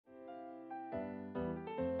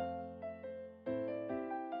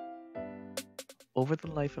Over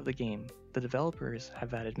the life of the game, the developers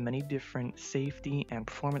have added many different safety and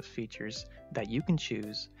performance features that you can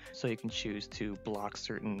choose. So you can choose to block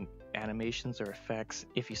certain animations or effects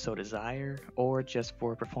if you so desire, or just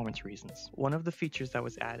for performance reasons. One of the features that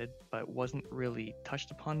was added but wasn't really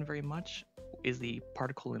touched upon very much is the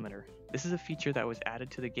particle limiter. This is a feature that was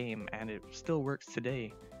added to the game and it still works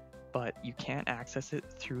today, but you can't access it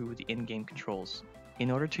through the in-game controls.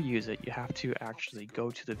 In order to use it, you have to actually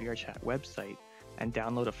go to the VRChat website and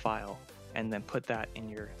download a file and then put that in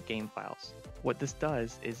your game files. What this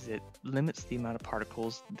does is it limits the amount of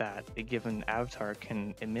particles that a given avatar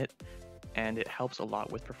can emit, and it helps a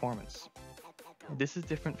lot with performance. This is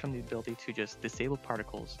different from the ability to just disable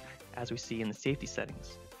particles as we see in the safety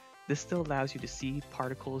settings. This still allows you to see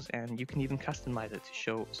particles, and you can even customize it to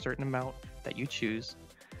show a certain amount that you choose,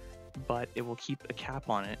 but it will keep a cap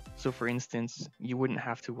on it. So for instance, you wouldn't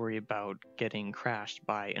have to worry about getting crashed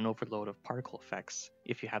by an overload of particle effects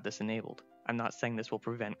if you have this enabled. I'm not saying this will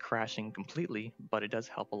prevent crashing completely, but it does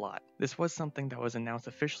help a lot. This was something that was announced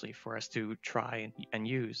officially for us to try and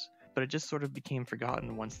use, but it just sort of became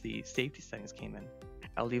forgotten once the safety settings came in.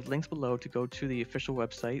 I'll leave links below to go to the official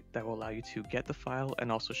website that will allow you to get the file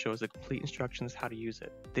and also shows the complete instructions how to use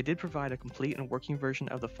it. They did provide a complete and working version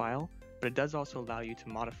of the file, but it does also allow you to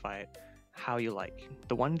modify it how you like.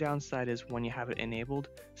 The one downside is when you have it enabled,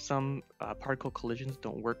 some particle collisions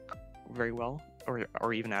don't work very well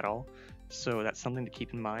or even at all, so that's something to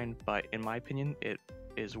keep in mind, but in my opinion, it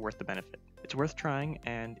is worth the benefit. It's worth trying,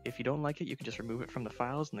 and if you don't like it, you can just remove it from the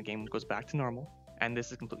files and the game goes back to normal. And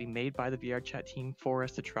this is completely made by the VRChat team for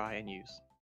us to try and use.